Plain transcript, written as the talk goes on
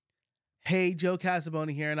Hey, Joe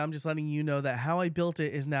Casabona here, and I'm just letting you know that How I Built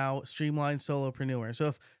It is now Streamlined Solopreneur. So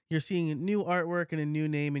if you're seeing new artwork and a new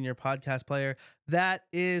name in your podcast player, that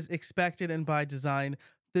is expected and by design.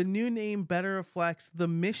 The new name better reflects the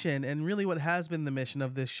mission and really what has been the mission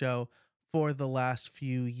of this show for the last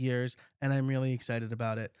few years, and I'm really excited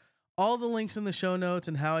about it. All the links in the show notes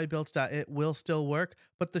and howibuilt.it will still work,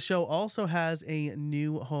 but the show also has a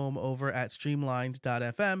new home over at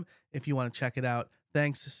streamlined.fm if you want to check it out.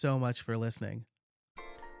 Thanks so much for listening.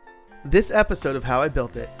 This episode of How I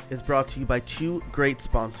Built It is brought to you by two great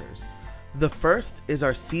sponsors. The first is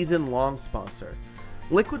our season-long sponsor.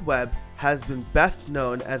 Liquid Web has been best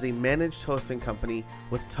known as a managed hosting company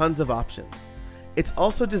with tons of options. It's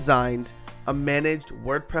also designed a managed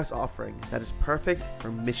WordPress offering that is perfect for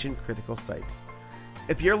mission-critical sites.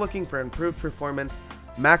 If you're looking for improved performance,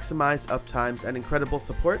 maximized uptimes, and incredible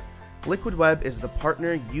support, Liquid Web is the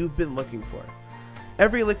partner you've been looking for.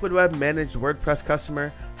 Every Liquid Web managed WordPress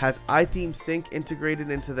customer has iTheme Sync integrated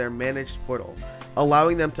into their managed portal,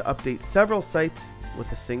 allowing them to update several sites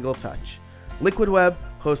with a single touch. Liquid Web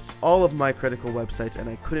hosts all of my critical websites, and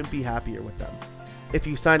I couldn't be happier with them. If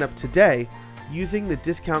you sign up today, using the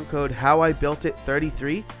discount code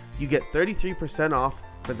HowIBuiltIt33, you get 33% off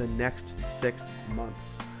for the next 6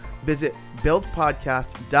 months. Visit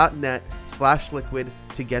buildpodcast.net/liquid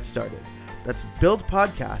to get started. That's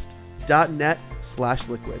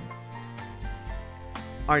buildpodcast.net/liquid.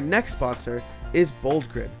 Our next sponsor is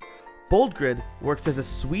BoldGrid. BoldGrid works as a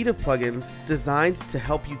suite of plugins designed to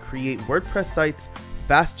help you create WordPress sites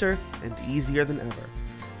faster and easier than ever.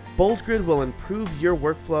 BoldGrid will improve your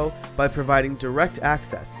workflow by providing direct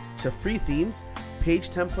access to free themes, page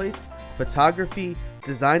templates, photography,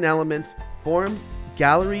 design elements, forms,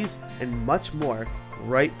 galleries, and much more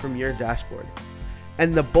right from your dashboard.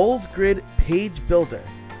 And the BoldGrid Page Builder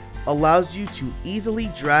allows you to easily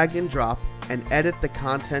drag and drop and edit the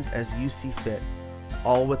content as you see fit,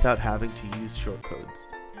 all without having to use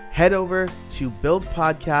shortcodes. Head over to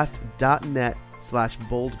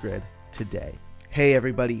buildpodcast.net/BoldGrid today. Hey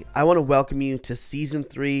everybody, I want to welcome you to Season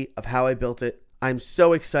 3 of How I Built It. I'm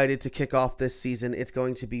so excited to kick off this season. It's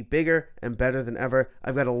going to be bigger and better than ever.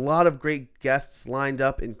 I've got a lot of great guests lined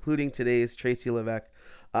up, including today's Tracy Levesque.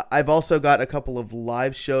 I've also got a couple of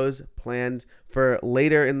live shows planned for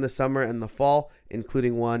later in the summer and the fall,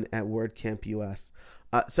 including one at WordCamp US.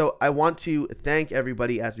 So I want to thank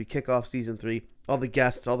everybody as we kick off Season 3, all the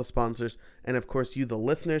guests, all the sponsors, and of course you, the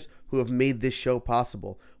listeners, who have made this show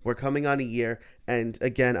possible. We're coming on a year, and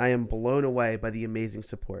again, I am blown away by the amazing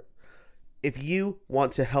support. If you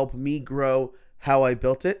want to help me grow How I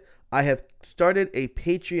Built It, I have started a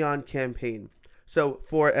Patreon campaign. So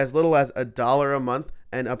for as little as $1 a month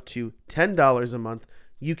and up to $10 a month,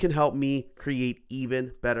 you can help me create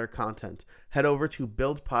even better content. Head over to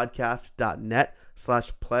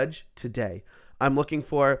buildpodcast.net/pledge today. I'm looking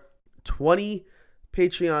for 20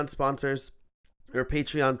 Patreon sponsors or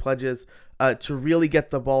Patreon pledges to really get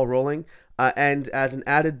the ball rolling. And as an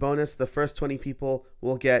added bonus, the first 20 people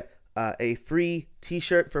will get a free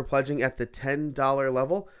t-shirt for pledging at the $10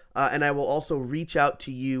 level. And I will also reach out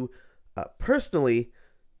to you personally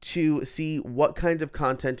to see what kind of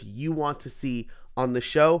content you want to see on the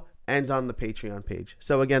show and on the Patreon page.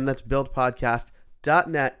 So again, that's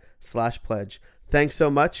buildpodcast.net/pledge. Thanks so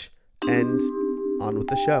much, and on with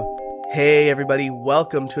the show. Hey everybody,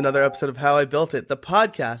 welcome to another episode of How I Built It, the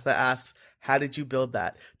podcast that asks, how did you build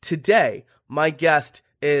that? Today, my guest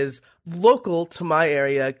is local to my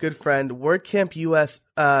area, good friend, WordCamp US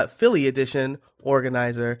Philly edition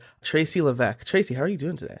organizer, Tracy Levesque. Tracy, how are you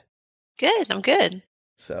doing today? Good, I'm good.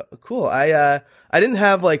 So cool. I didn't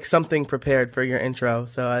have like something prepared for your intro,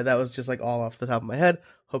 so that was just like all off the top of my head.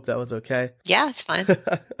 Hope that was okay. Yeah, it's fine.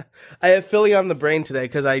 I have Philly on the brain today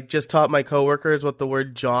because I just taught my coworkers what the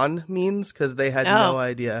word John means because they had no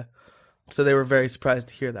idea. So they were very surprised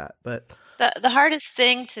to hear that. But the hardest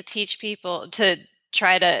thing to teach people, to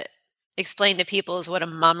try to explain to people, is what a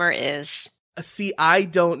mummer is. See, I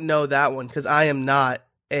don't know that one because I am not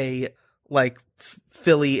a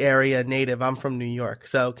Philly area native. I'm from New York.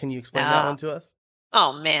 So can you explain that one to us?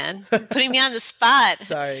 Oh man, you're putting me on the spot.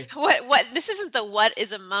 Sorry. What? This isn't the What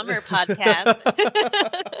is a Mummer podcast.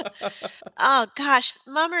 Oh gosh,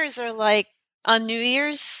 mummers are like on New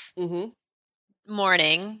Year's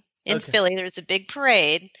morning in Philly. There's a big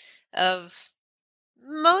parade of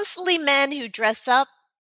mostly men who dress up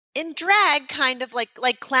in drag, kind of like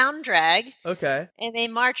clown drag. Okay. And they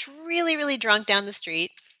march really, really drunk down the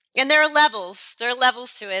street. And there are levels. There are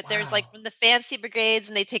levels to it. Wow. There's like from the fancy brigades,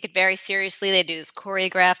 and they take it very seriously. They do this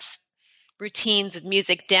choreographed routines with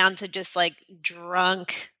music, down to just like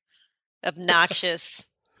drunk, obnoxious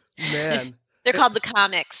Man. They're called the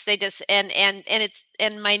comics. They just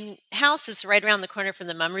and my house is right around the corner from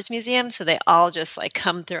the Mummers Museum, so they all just like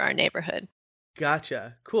come through our neighborhood.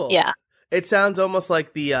 Gotcha. Cool. Yeah. It sounds almost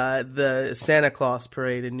like the Santa Claus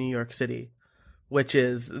parade in New York City, which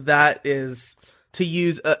is to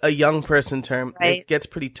use a young person term, Right. It gets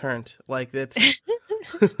pretty turned. Like it's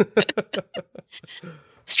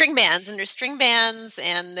string bands, and there's string bands,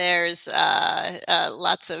 and there's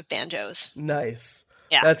lots of banjos. Nice.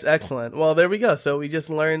 Yeah. That's excellent. Well, there we go. So we just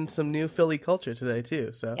learned some new Philly culture today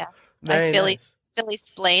too. So yes, very nice. Philly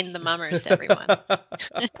splained the mummers to everyone.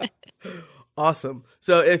 Awesome.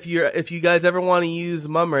 So if you guys ever want to use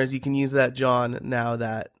mummers, you can use that, John, now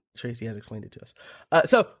that Tracy has explained it to us.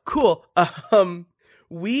 So cool.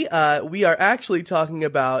 We are actually talking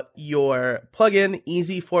about your plugin,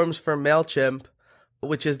 Easy Forms for Mailchimp,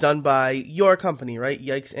 which is done by your company, right?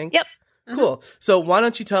 Yikes Inc. Yep. Cool. So why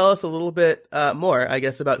don't you tell us a little bit more, I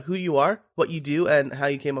guess, about who you are, what you do, and how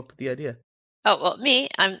you came up with the idea? Oh, well,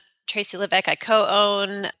 I'm Tracy Levesque. I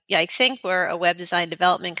co-own Yikes Inc. We're a web design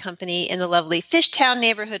development company in the lovely Fishtown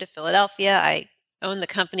neighborhood of Philadelphia. I own the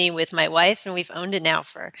company with my wife, and we've owned it now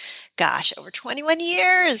for, over 21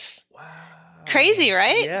 years. Wow. Crazy,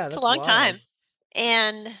 right? Yeah, it's that's a long wild. time.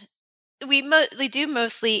 And we do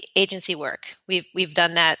mostly agency work. We've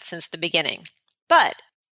done that since the beginning. But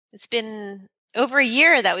it's been over a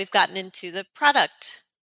year that we've gotten into the product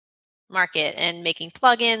market and making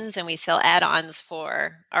plugins, and we sell add-ons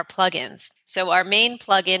for our plugins. So our main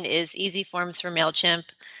plugin is Easy Forms for Mailchimp,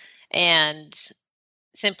 and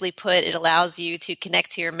simply put, it allows you to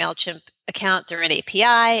connect to your Mailchimp account through an API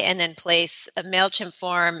and then place a Mailchimp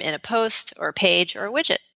form in a post or a page or a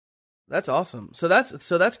widget. That's awesome. So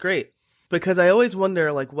that's great, because I always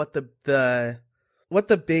wonder like what the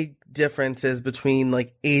big difference is between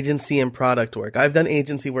like agency and product work. I've done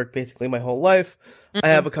agency work basically my whole life. Mm-hmm. I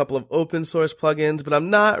have a couple of open source plugins, but I'm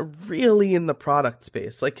not really in the product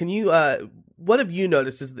space. Like, can you what have you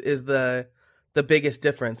noticed is the biggest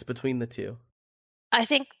difference between the two? I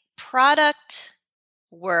think product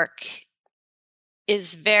work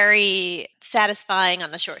is very satisfying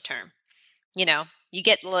on the short term. You know, you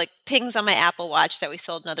get like pings on my Apple Watch that we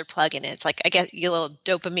sold another plugin. It's like I get a little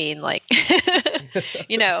dopamine, like,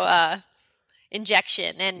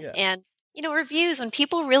 injection and reviews when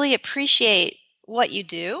people really appreciate what you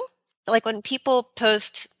do. Like when people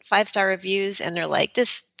post 5-star reviews and they're like,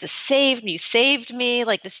 this saved me, you saved me.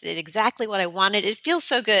 Like this did exactly what I wanted. It feels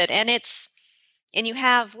so good. And you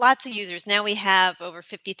have lots of users. Now we have over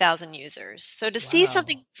 50,000 users. So to see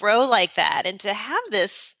something grow like that and to have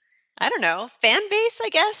this, I don't know, fan base, I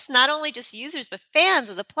guess, not only just users, but fans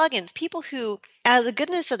of the plugins, people who out of the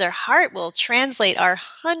goodness of their heart will translate our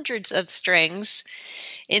hundreds of strings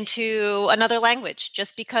into another language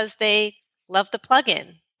just because they love the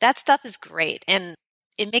plugin. That stuff is great. And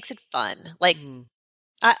it makes it fun. Like,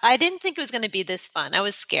 I didn't think it was going to be this fun. I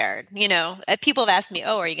was scared. People have asked me,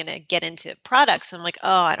 are you going to get into products? I'm like,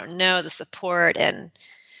 I don't know, the support and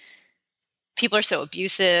people are so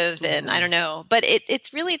abusive and I don't know. But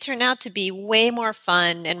it's really turned out to be way more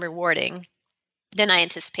fun and rewarding than I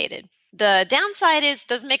anticipated. The downside is it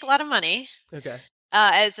doesn't make a lot of money. Okay.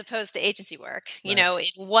 As opposed to agency work. Right.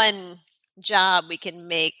 In one job, we can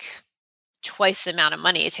make twice the amount of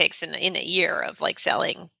money it takes in a year of like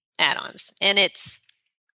selling add-ons. And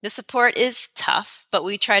the support is tough, but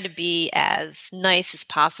we try to be as nice as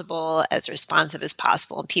possible, as responsive as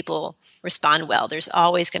possible, and people respond well. There's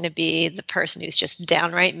always going to be the person who's just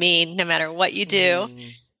downright mean, no matter what you do.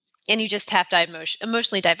 And you just have to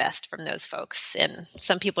emotionally divest from those folks. And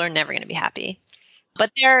some people are never going to be happy. But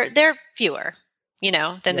they're fewer,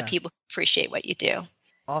 than the people who appreciate what you do.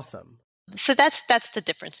 Awesome. So that's the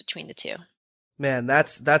difference between the two. Man,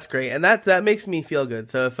 that's great. And that makes me feel good.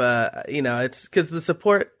 So if, it's because the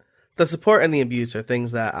support and the abuse are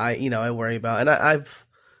things that I worry about. And I've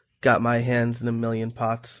got my hands in a million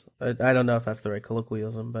pots. I don't know if that's the right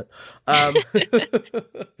colloquialism, but,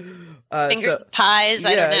 fingers, pies.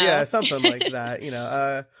 I don't know. Yeah, something like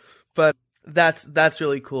that, but that's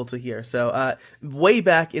really cool to hear. So, way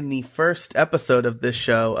back in the first episode of this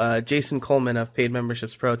show, Jason Coleman of Paid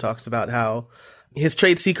Memberships Pro talks about how his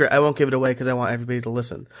trade secret, I won't give it away because I want everybody to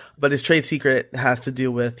listen, but his trade secret has to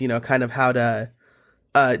do with, kind of how to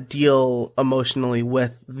deal emotionally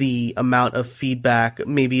with the amount of feedback,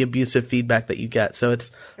 maybe abusive feedback that you get. So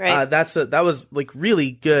it's, right. That was like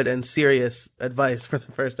really good and serious advice for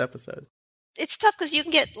the first episode. It's tough because you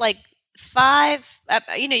can get like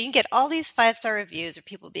you can get all these 5-star reviews or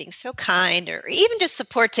people being so kind, or even just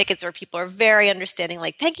support tickets where people are very understanding,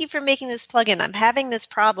 like, thank you for making this plugin. I'm having this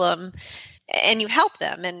problem. And you help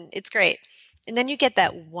them, and it's great. And then you get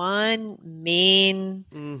that one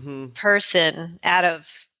mean person out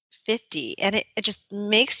of 50, and it just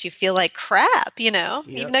makes you feel like crap, Yep.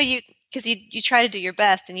 even though because you try to do your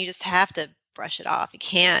best and you just have to brush it off. You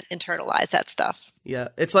can't internalize that stuff. Yeah.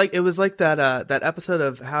 It was like that episode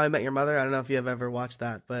of How I Met Your Mother. I don't know if you have ever watched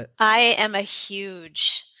that, but I am a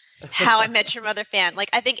huge How I Met Your Mother fan. Like,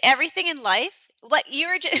 I think everything in life, like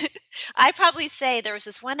I probably say there was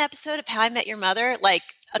this one episode of How I Met Your Mother, like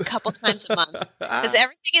a couple times a month, because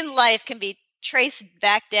everything in life can be traced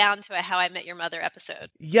back down to a How I Met Your Mother episode.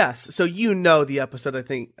 Yes. So the episode, I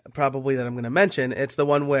think, probably that I'm going to mention. It's the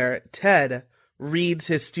one where Ted reads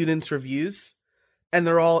his students' reviews, and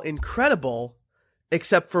they're all incredible,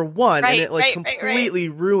 except for one, and it completely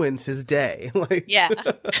ruins his day. Yeah.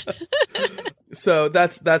 So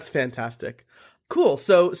that's fantastic. Cool.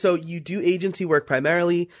 So you do agency work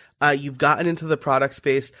primarily. You've gotten into the product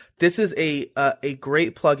space. This is a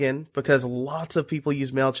great plugin because lots of people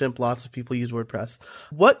use Mailchimp, lots of people use WordPress.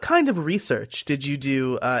 What kind of research did you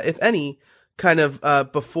do, if any, kind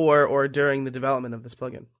of before or during the development of this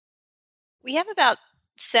plugin? We have about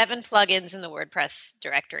 7 plugins in the WordPress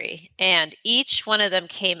directory, and each one of them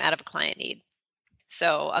came out of a client need.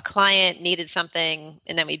 So a client needed something,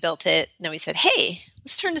 and then we built it, and then we said, hey,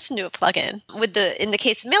 let's turn this into a plugin. In the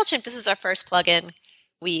case of Mailchimp, this is our first plugin.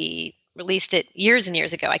 We released it years and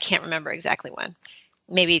years ago. I can't remember exactly when,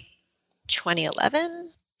 maybe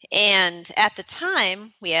 2011. And at the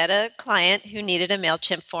time, we had a client who needed a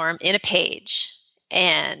Mailchimp form in a page.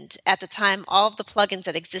 And at the time, all of the plugins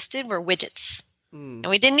that existed were widgets. And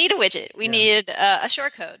we didn't need a widget. We needed a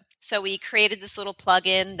shortcode. So we created this little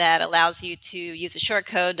plugin that allows you to use a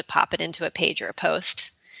shortcode to pop it into a page or a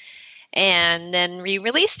post. And then we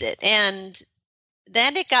released it. And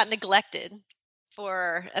then it got neglected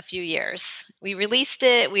for a few years. We released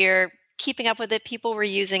it. We were keeping up with it. People were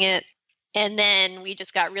using it. And then we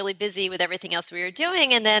just got really busy with everything else we were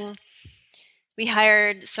doing. And then we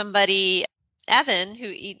hired somebody, Evan, who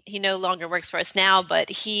he no longer works for us now, but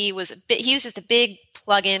he was just a big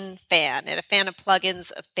plugin fan and a fan of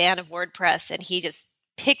plugins, a fan of WordPress, and he just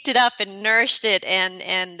picked it up and nourished it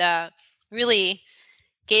and really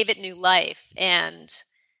gave it new life. And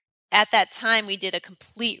at that time, we did a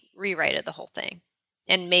complete rewrite of the whole thing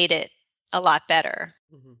and made it a lot better.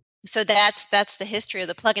 Mm-hmm. So that's the history of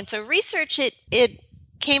the plugin. So research, it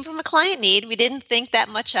came from a client need. We didn't think that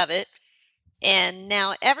much of it. And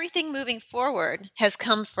now everything moving forward has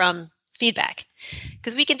come from feedback,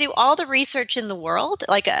 because we can do all the research in the world.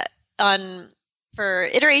 For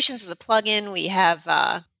iterations of the plugin, we have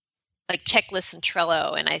like checklists in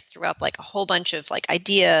Trello, and I threw up like a whole bunch of like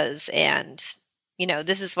ideas, and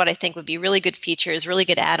this is what I think would be really good features, really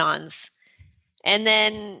good add-ons. And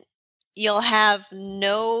then you'll have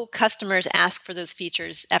no customers ask for those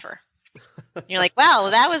features ever. You're like, wow,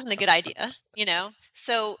 well, that wasn't a good idea,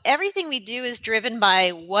 So everything we do is driven by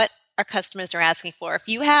what our customers are asking for. If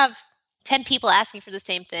you have 10 people asking for the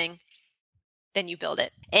same thing, then you build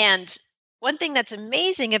it. And one thing that's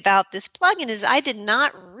amazing about this plugin is I did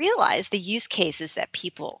not realize the use cases that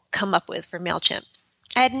people come up with for Mailchimp.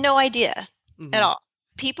 I had no idea at all.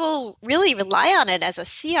 People really rely on it as a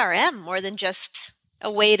CRM more than just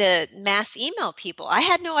a way to mass email people. I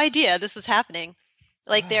had no idea this was happening.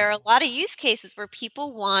 Like, there are a lot of use cases where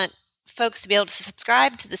people want folks to be able to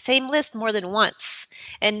subscribe to the same list more than once,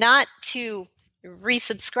 and not to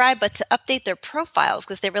resubscribe, but to update their profiles,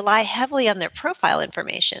 because they rely heavily on their profile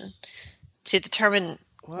information to determine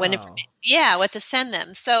what to send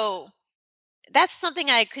them. So that's something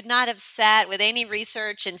I could not have sat with any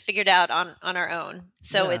research and figured out on our own.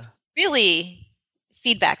 So it's really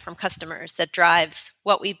feedback from customers that drives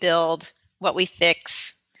what we build, what we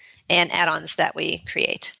fix, and add-ons that we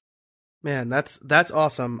create. Man, that's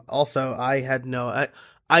awesome. Also, I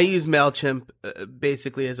use Mailchimp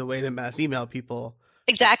basically as a way to mass email people.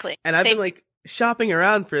 Exactly. And I've been like shopping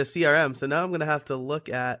around for a CRM, so now I'm going to have to look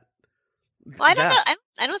at I don't know.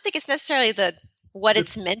 I don't think it's necessarily what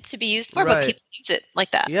it's meant to be used for, but people use it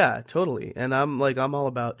like that. Yeah, totally. And I'm all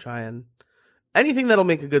about trying anything that'll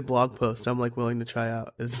make a good blog post. I'm like willing to try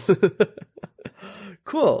out.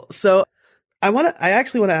 Cool. So I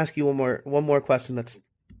actually want to ask you one more question that's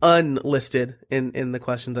unlisted in the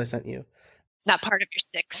questions I sent you. Not part of your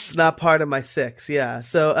 6. Not part of my 6. Yeah.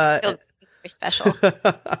 So very special.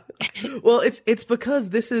 Well, it's because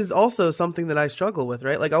this is also something that I struggle with,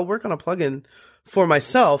 right? Like, I'll work on a plugin for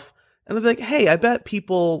myself, and they'll be like, "Hey, I bet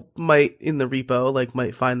people might in the repo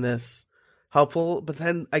might find this helpful," but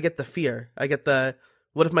then I get the fear. I get the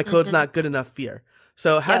 "what if my code's not good enough" fear.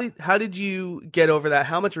 So how did you get over that?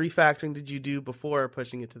 How much refactoring did you do before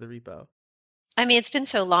pushing it to the repo? I mean, it's been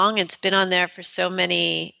so long. It's been on there for so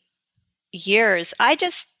many years. I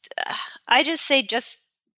just say just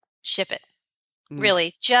ship it.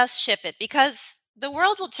 Really, just ship it, because the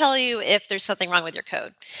world will tell you if there's something wrong with your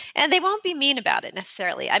code, and they won't be mean about it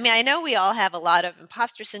necessarily. I mean, I know we all have a lot of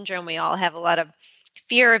imposter syndrome. We all have a lot of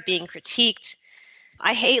fear of being critiqued.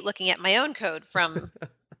 I hate looking at my own code from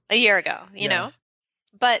a year ago, you know,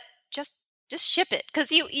 but just ship it,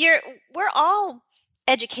 because we're all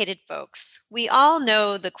educated folks. We all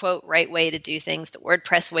know the quote right way to do things, the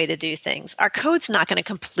WordPress way to do things. Our code's not going to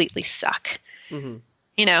completely suck.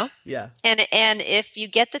 You know? Yeah. And if you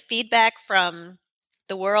get the feedback from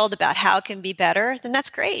the world about how it can be better, then that's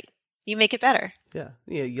great. You make it better. Yeah.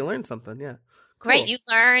 Yeah. You learn something. Yeah. Cool. Right. You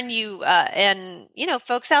learn, and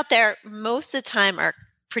folks out there most of the time are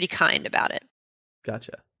pretty kind about it.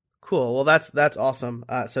 Gotcha. Cool. Well, that's awesome.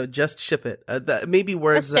 So just ship it. Maybe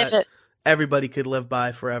words that everybody could live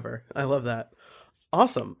by forever. I love that.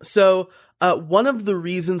 Awesome. So one of the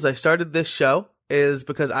reasons I started this show is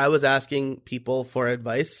because I was asking people for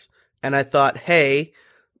advice, and I thought, hey,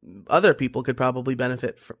 other people could probably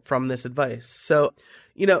benefit from this advice. So,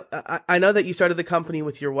 I know that you started the company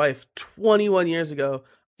with your wife 21 years ago.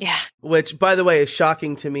 Yeah. Which, by the way, is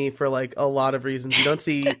shocking to me for like a lot of reasons. You don't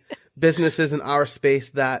see businesses in our space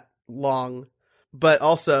that long, but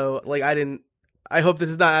also like I hope this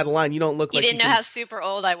is not out of line. You don't look like you didn't know how super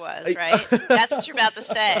old I was, right? That's what you're about to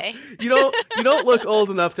say. You don't look old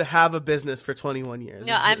enough to have a business for 21 years.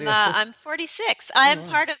 No, I'm 46. I'm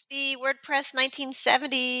part of the WordPress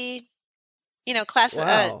 1970, class,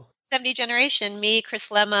 wow. 70 generation. Me, Chris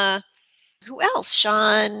Lemma, who else?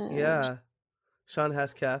 Sean. Yeah, Sean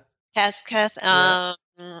Hesketh.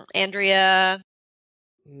 Andrea.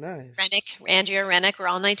 Nice. Andrea Rennick. We're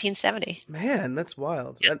all 1970. Man, that's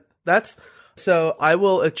wild. Yeah. So I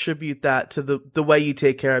will attribute that to the way you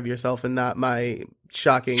take care of yourself and not my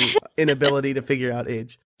shocking inability to figure out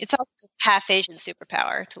age. It's also half Asian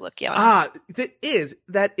superpower to look young.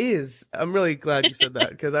 That is. I'm really glad you said that,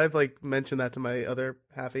 because I've like mentioned that to my other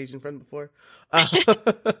half Asian friend before.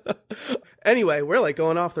 Anyway, we're like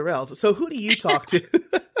going off the rails. So who do you talk to?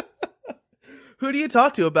 Who do you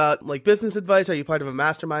talk to about like business advice? Are you part of a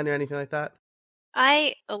mastermind or anything like that?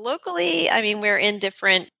 Locally, we're in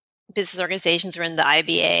different business organizations. We're in the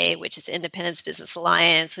IBA, which is the Independence Business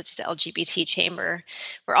Alliance, which is the LGBT chamber.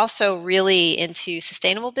 We're also really into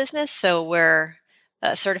sustainable business. So we're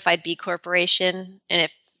a certified B Corporation. And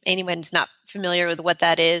if anyone's not familiar with what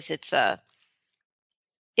that is, it's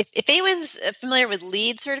if anyone's familiar with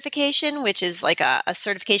LEED certification, which is like a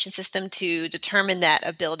certification system to determine that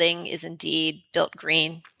a building is indeed built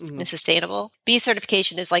green and sustainable. B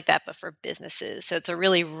certification is like that, but for businesses. So it's a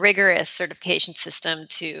really rigorous certification system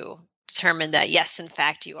to determine that, yes, in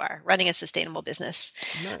fact, you are running a sustainable business.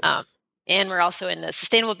 Nice. And we're also in the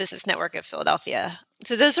Sustainable Business Network of Philadelphia.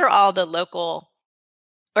 So those are all the local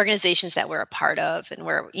organizations that we're a part of and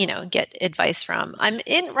where, get advice from.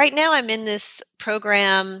 Right now I'm in this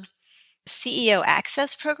program, CEO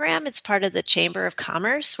Access program. It's part of the Chamber of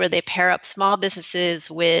Commerce, where they pair up small businesses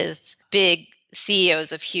with big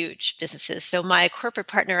CEOs of huge businesses. So my corporate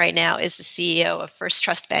partner right now is the CEO of First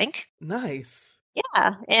Trust Bank. Nice.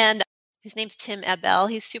 Yeah. And his name's Tim Abel.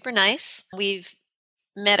 He's super nice. We've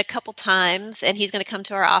met a couple times, and he's going to come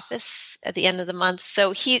to our office at the end of the month.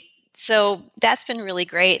 So that's been really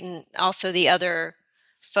great. And also the other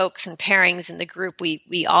folks and pairings in the group,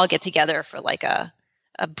 we all get together for like a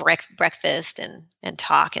breakfast and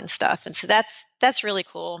talk and stuff. And so that's really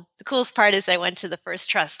cool. The coolest part is I went to the First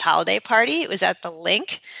Trust holiday party. It was at the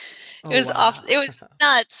Link. It was it was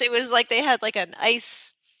nuts. It was like they had like an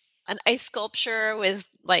ice sculpture with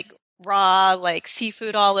like raw like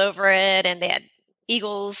seafood all over it, and they had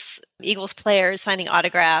Eagles players signing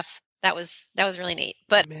autographs. That was really neat.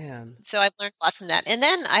 But man, so I've learned a lot from that. And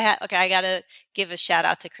then I got to give a shout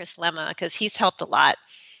out to Chris Lemma, because he's helped a lot.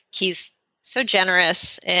 He's so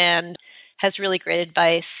generous and has really great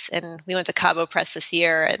advice. And we went to Cabo Press this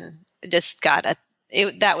year and just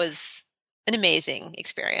that was an amazing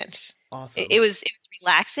experience. Awesome. It was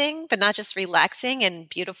relaxing, but not just relaxing and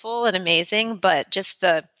beautiful and amazing, but just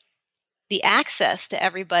the access to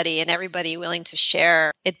everybody and everybody willing to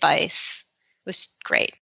share advice was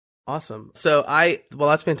great. Awesome. So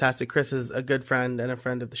that's fantastic. Chris is a good friend and a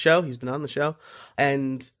friend of the show. He's been on the show.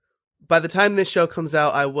 And by the time this show comes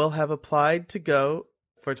out, I will have applied to go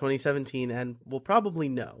for 2017, and we'll probably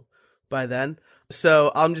know by then.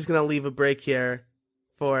 So I'm just going to leave a break here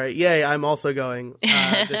for, yay, I'm also going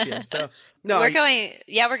this year. So no, we're going.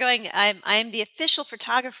 I'm the official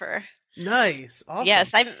photographer. Nice. Awesome.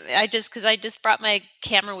 Yes. I just brought my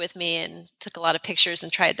camera with me and took a lot of pictures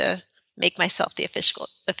and tried to make myself the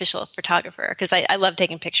official photographer because I love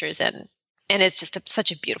taking pictures and it's just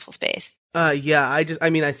such a beautiful space. Yeah,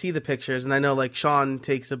 I see the pictures and I know like Sean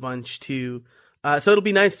takes a bunch too. So it'll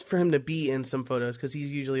be nice for him to be in some photos because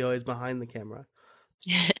he's usually always behind the camera.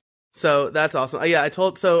 So that's awesome. Yeah, at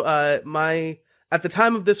the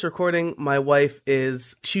time of this recording, my wife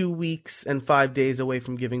is 2 weeks and 5 days away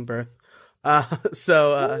from giving birth.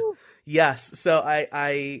 Yes. So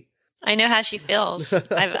I know how she feels.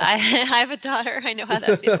 I have a daughter. I know how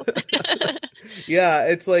that feels. Yeah,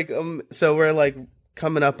 it's like so we're like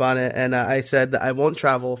coming up on it, and I said that I won't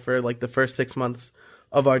travel for like the first 6 months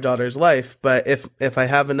of our daughter's life, but if I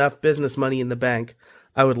have enough business money in the bank,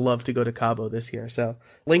 I would love to go to Cabo this year. So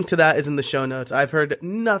link to that is in the show notes. I've heard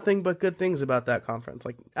nothing but good things about that conference.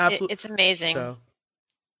 Like absolutely, it's amazing. So.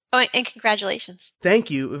 Oh, and congratulations.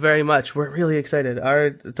 Thank you very much. We're really excited. Our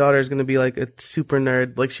daughter is going to be like a super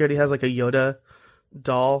nerd. Like she already has like a Yoda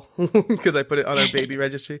doll because I put it on our baby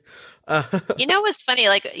registry. You know what's funny?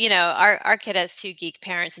 Like, our kid has 2 geek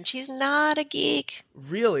parents and she's not a geek.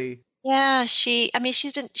 Really? Yeah, she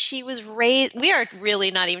was raised, we are really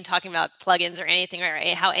not even talking about plugins or anything or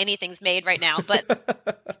how anything's made right now,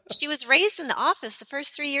 but she was raised in the office. The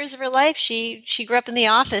first 3 years of her life, she grew up in the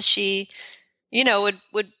office. She, would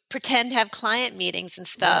pretend to have client meetings and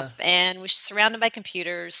stuff, and was surrounded by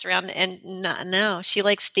computers, no, she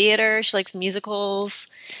likes theater. She likes musicals.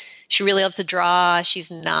 She really loves to draw. She's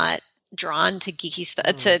not drawn to geeky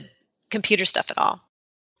stuff, to computer stuff at all.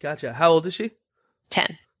 Gotcha. How old is she?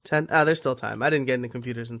 10. 10? There's still time. I didn't get into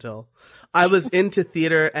computers until I was into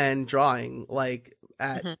theater and drawing, like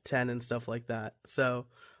at 10 and stuff like that. So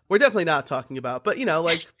we're definitely not talking about, but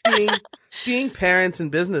like being parents and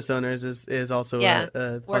business owners is also a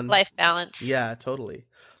fun work-life balance. Yeah, totally.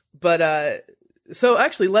 But so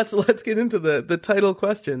actually, let's get into the title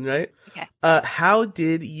question, right? Okay. How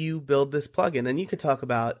did you build this plugin? And you could talk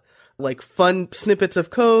about like fun snippets of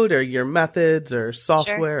code or your methods or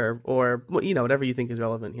software or whatever you think is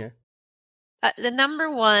relevant here. The number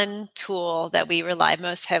one tool that we rely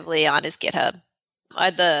most heavily on is GitHub.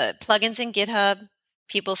 The plugins in GitHub.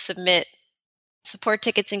 People submit support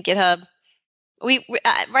tickets in GitHub. We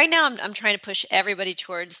right now I'm trying to push everybody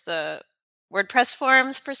towards the WordPress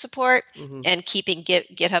forums for support and keeping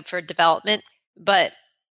GitHub for development. But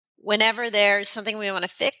whenever there's something we want to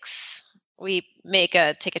fix, we make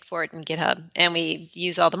a ticket for it in GitHub, and we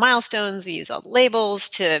use all the milestones, we use all the labels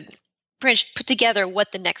to put together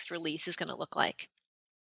what the next release is going to look like.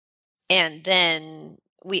 And then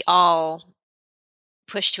we all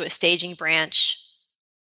push to a staging branch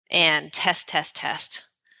and test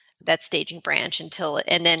that staging branch and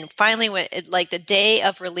then finally, like the day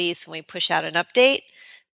of release, when we push out an update,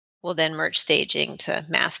 we'll then merge staging to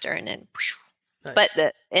master, and then,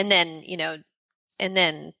 nice. And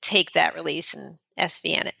then take that release and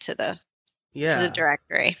SVN it to the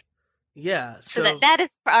directory. Yeah. So that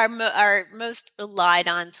is our most relied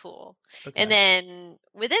on tool. Okay. And then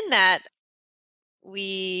within that,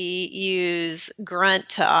 we use Grunt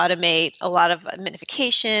to automate a lot of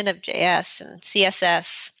minification of JS and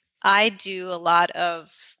CSS. I'd say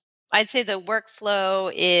the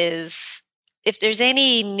workflow is, if there's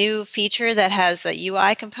any new feature that has a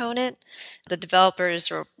UI component, the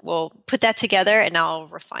developers will put that together and I'll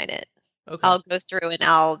refine it. Okay. I'll go through and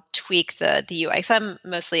I'll tweak the UI, because I'm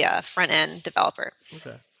mostly a front-end developer.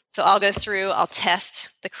 Okay. So I'll go through, I'll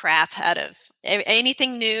test the crap out of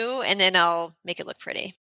anything new, and then I'll make it look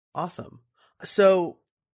pretty. Awesome. So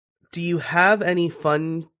do you have any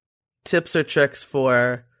fun tips or tricks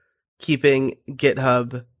for keeping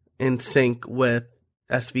GitHub in sync with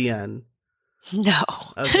SVN? No.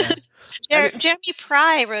 Okay. Jeremy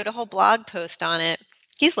Pry wrote a whole blog post on it.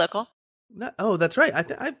 He's local. Oh, that's right.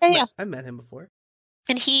 I met him before.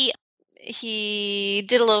 And he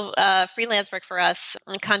did a little freelance work for us,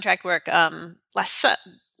 contract work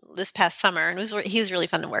this past summer, and he was really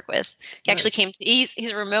fun to work with. He actually came to.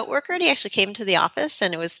 He's a remote worker, and he actually came to the office,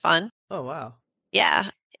 and it was fun. Oh wow! Yeah,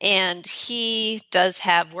 and he does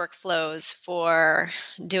have workflows for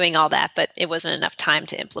doing all that, but it wasn't enough time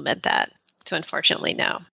to implement that. So unfortunately,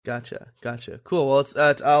 no. Gotcha. Cool. Well,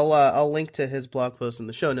 I'll link to his blog post in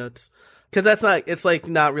the show notes, because it's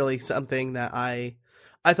not really something that I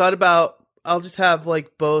thought about. I'll just have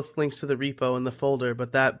like both links to the repo and the folder,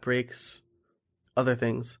 but that breaks other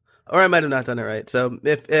things, or I might have not done it right. So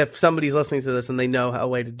if somebody's listening to this and they know a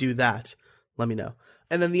way to do that, let me know.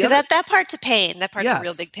 And then that part's a pain. That part's a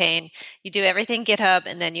real big pain. You do everything GitHub,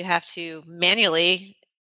 and then you have to manually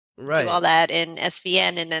do all that in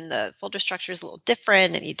SVN, and then the folder structure is a little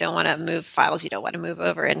different, and you don't want to move files you don't want to move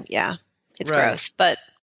over, and it's gross. But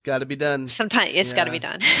Got to be done. Sometimes it's got to be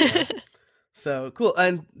done. Yeah. So cool.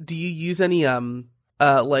 And do you use any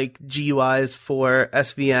like GUIs for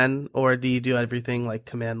SVN, or do you do everything like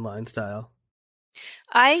command line style?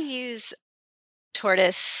 I use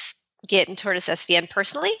Tortoise Git and Tortoise SVN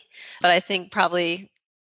personally, but I think probably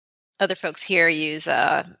other folks here use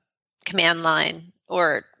command line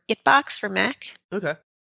or Gitbox for Mac. Okay.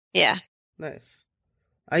 Yeah. Nice.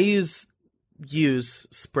 I use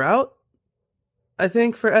Sprout, I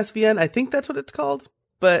think, for SVN. I think that's what it's called,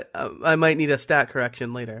 but I might need a stat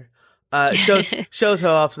correction later. Shows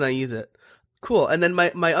how often I use it. Cool. And then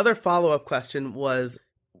my other follow-up question was,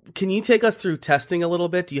 can you take us through testing a little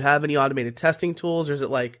bit? Do you have any automated testing tools, or is it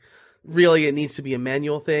like really it needs to be a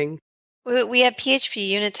manual thing? We have PHP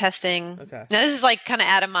unit testing. Okay. Now this is like kind of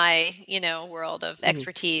out of my, world of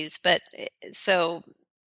expertise, but so,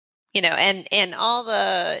 and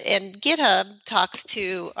GitHub talks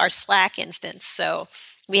to our Slack instance. So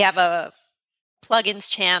we have a plugins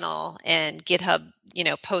channel, and GitHub,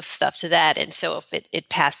 posts stuff to that. And so if it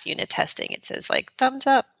passed unit testing, it says like thumbs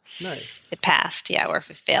up. Nice. It passed. Yeah. Or if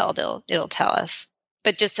it failed, it'll tell us.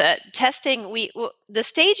 But just testing, the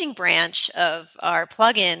staging branch of our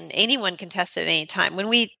plugin, anyone can test it at any time. When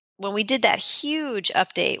we did that huge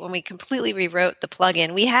update, when we completely rewrote the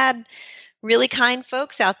plugin, we had really kind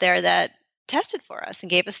folks out there that tested for us and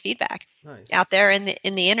gave us feedback. Nice. Out there in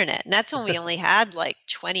the internet. And that's when we only had like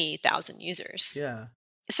 20,000 users. Yeah.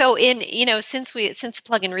 So since the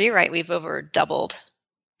plugin rewrite, we've over doubled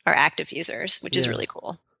our active users, which is really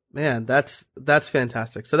cool. Man, that's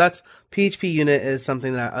fantastic. So that's PHP unit is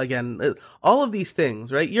something that, again, all of these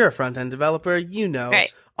things, right? You're a front-end developer,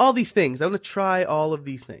 right. All these things. I want to try all of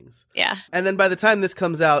these things. Yeah. And then by the time this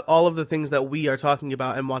comes out, all of the things that we are talking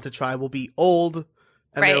about and want to try will be old,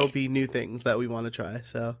 and there will be new things that we want to try.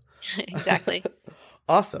 So exactly.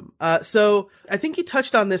 Awesome. So I think you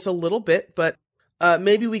touched on this a little bit, but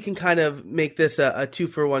maybe we can kind of make this a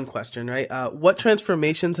 2-for-1 question, right? What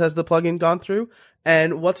transformations has the plugin gone through,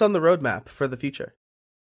 and what's on the roadmap for the future?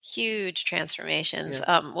 Huge transformations.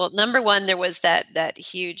 Yeah. Well, number one, there was that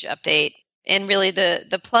huge update, and really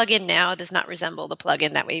the plugin now does not resemble the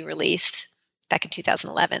plugin that we released back in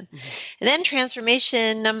 2011. Mm-hmm. And then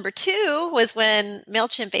transformation number 2 was when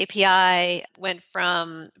Mailchimp API went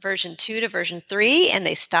from version 2 to version 3, and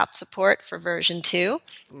they stopped support for version 2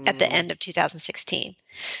 at the end of 2016.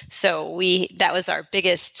 So that was our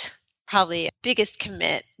biggest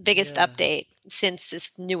commit, biggest update since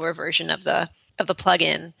this newer version of the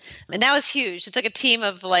plugin. And that was huge. It took a team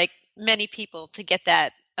of like many people to get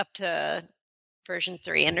that up to version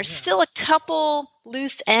 3. And there's still a couple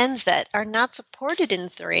loose ends that are not supported in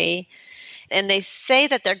 3. And they say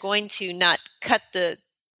that they're going to not cut the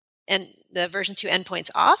version 2 endpoints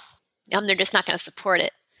off. They're just not going to support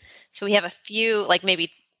it. So we have a few, like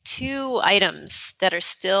maybe 2 items that are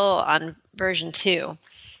still on version 2,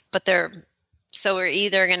 but so we're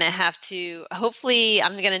either going to have to, hopefully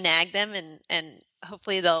I'm going to nag them and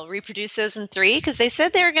hopefully they'll reproduce those in 3, because they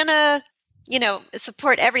said they're going to,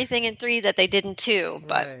 support everything in 3 that they did in 2,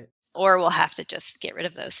 but, or we'll have to just get rid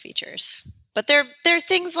of those features. But there are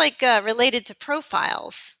things like related to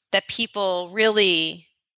profiles that people really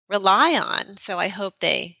rely on. So I hope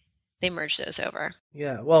they merge those over.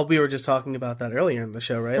 Yeah. Well, we were just talking about that earlier in the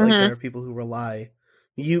show, right? Mm-hmm. Like there are people who rely.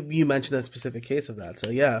 You mentioned a specific case of that. So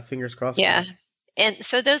yeah, fingers crossed. Yeah. And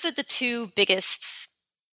so those are the 2 biggest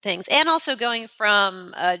things. And also going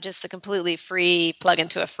from just a completely free plugin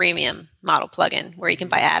to a freemium model plugin where you can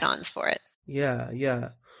buy add-ons for it. Yeah. Yeah.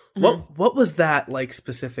 Mm-hmm. What was that like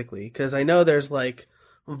specifically? Because I know there's like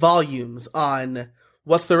volumes on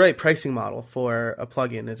what's the right pricing model for a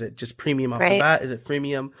plugin. Is it just premium off the bat? Is it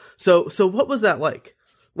freemium? So what was that like?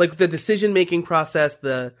 Like the decision-making process,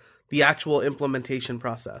 the actual implementation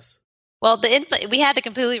process? Well, we had to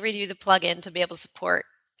completely redo the plugin to be able to support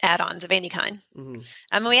add-ons of any kind.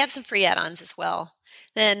 Mm-hmm. We have some free add-ons as well.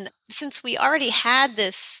 Then since we already had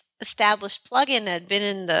this established plugin that had been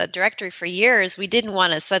in the directory for years, we didn't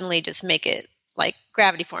want to suddenly just make it like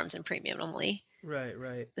Gravity Forms and premium only.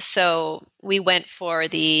 Right. So we went for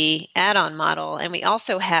the add-on model, and we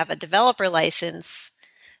also have a developer license,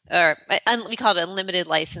 or we call it a unlimited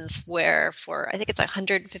license, where for I think it's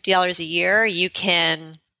 $150 a year, you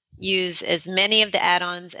can use as many of the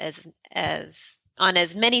add-ons as on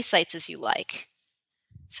as many sites as you like.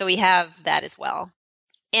 So we have that as well.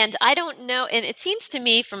 And I don't know, and it seems to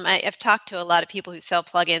me I've talked to a lot of people who sell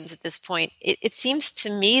plugins at this point, it seems to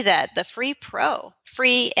me that the free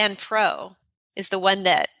and pro is the one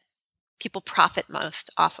that people profit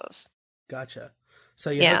most off of. Gotcha.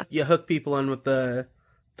 So you hook people in with the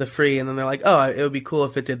free, and then they're like, oh, it would be cool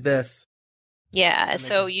if it did this. Yeah.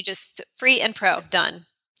 So you just free and pro, done.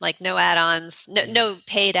 Like no add-ons, no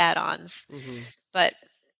paid add-ons. Mm-hmm. But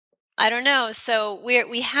I don't know. So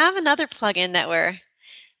we have another plugin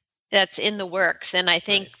that's in the works, and I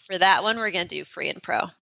think for that one we're going to do free and pro.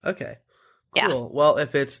 Okay. Yeah. Cool. Well,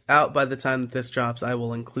 if it's out by the time that this drops, I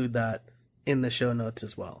will include that in the show notes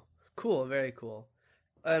as well. Cool. Very cool.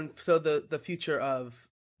 And so the future of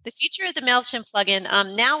the Mailchimp plugin,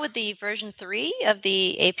 now with the version 3 of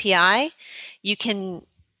the API, you can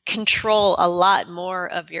control a lot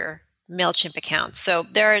more of your Mailchimp account. So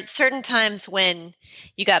there are certain times when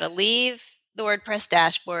you got to leave the WordPress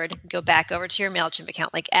dashboard, go back over to your Mailchimp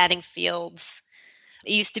account, like adding fields.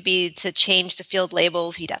 It used to be to change the field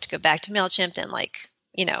labels, you'd have to go back to Mailchimp and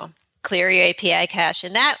clear your API cache.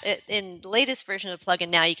 And that in the latest version of the plugin,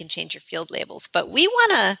 now you can change your field labels. But we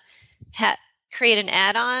want to create an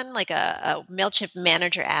add-on, like a Mailchimp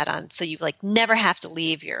manager add-on, so you never have to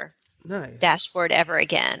leave your dashboard ever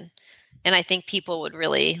again. And I think people would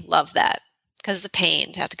really love that because it's a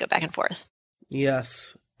pain to have to go back and forth.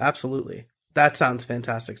 Yes, absolutely. That sounds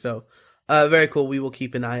fantastic. So very cool. We will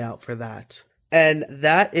keep an eye out for that. And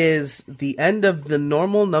that is the end of the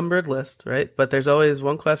normal numbered list, right? But there's always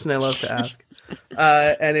one question I love to ask.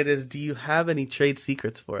 And it is, do you have any trade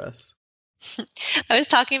secrets for us? I was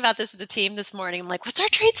talking about this with the team this morning. I'm like, what's our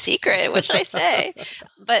trade secret? What should I say?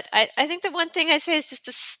 But I think the one thing I say is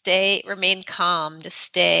just to remain calm, to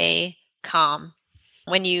stay calm.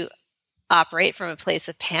 When you operate from a place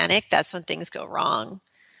of panic, that's when things go wrong.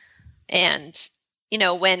 And,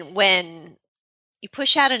 when you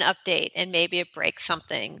push out an update and maybe it breaks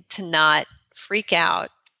something, to not freak out,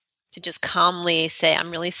 to just calmly say,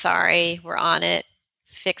 I'm really sorry, we're on it,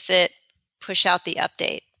 fix it, push out the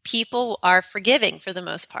update. People are forgiving for the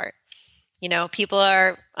most part. People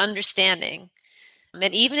are understanding.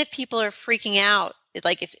 And even if people are freaking out,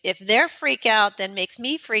 if their freak out then makes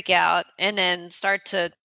me freak out and then start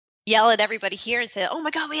to yell at everybody here and say, oh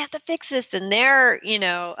my God, we have to fix this. And they're,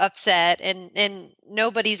 upset and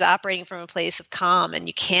nobody's operating from a place of calm, and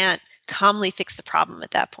you can't calmly fix the problem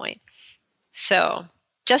at that point. So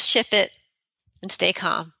just ship it and stay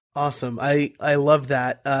calm. Awesome. I love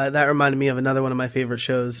that. That reminded me of another one of my favorite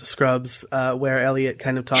shows, Scrubs, where Elliot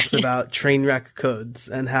kind of talks about train wreck codes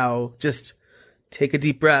and how just take a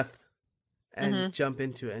deep breath and jump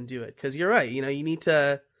into it and do it. Because you're right. You need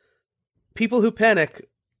to, people who panic,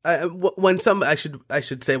 when someone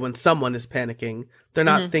is panicking, they're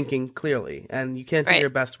not thinking clearly, and you can't do your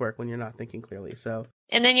best work when you're not thinking clearly. So,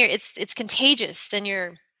 and then it's contagious. Then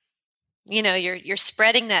you're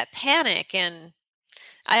spreading that panic. And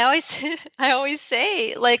I always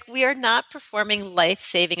say, we are not performing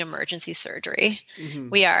life-saving emergency surgery.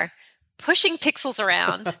 We are pushing pixels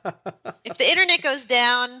around. If the internet goes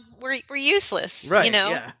down, we're useless. Right.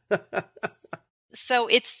 Yeah. So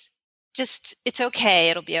it's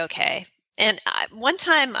okay. It'll be okay. And one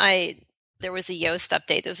time there was a Yoast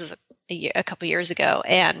update. This was a couple years ago.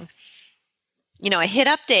 And, I hit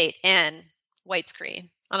update and white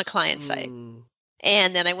screen on a client site.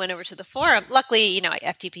 And then I went over to the forum. Luckily, I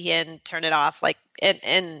FTP in, turn it off,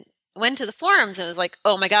 and went to the forums and it was like,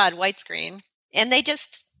 oh my God, white screen. And they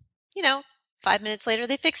just, 5 minutes later,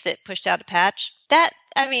 they fixed it, pushed out a patch.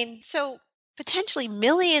 So potentially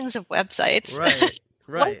millions of websites. Right.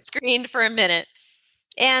 White screened for a minute.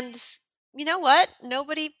 And you know what?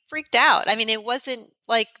 Nobody freaked out. It wasn't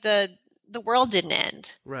like the world didn't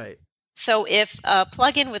end. Right. So if a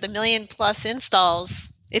plugin with 1 million plus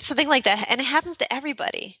installs, if something like that, and it happens to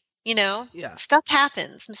everybody, stuff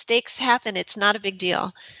happens, mistakes happen. It's not a big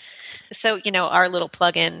deal. So, our little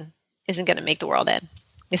plugin isn't going to make the world end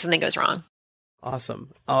if something goes wrong. Awesome.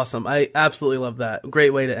 I absolutely love that.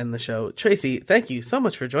 Great way to end the show. Tracy, thank you so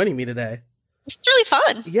much for joining me today. It's really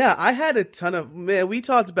fun. Yeah, I had a ton of, we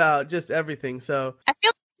talked about just everything. So I feel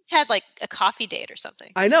like we just had a coffee date or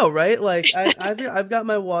something. I know, right? I've got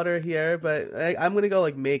my water here, but I'm going to go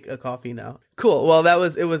make a coffee now. Cool. Well,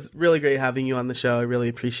 it was really great having you on the show. I really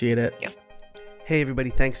appreciate it. Thank you. Hey everybody,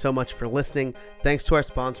 thanks so much for listening. Thanks to our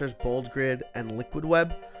sponsors, BoldGrid and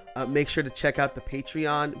LiquidWeb. Make sure to check out the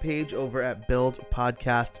Patreon page over at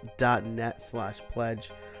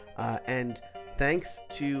buildpodcast.net/pledge. And thanks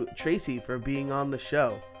to Tracy for being on the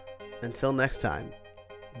show. Until next time,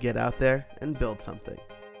 get out there and build something.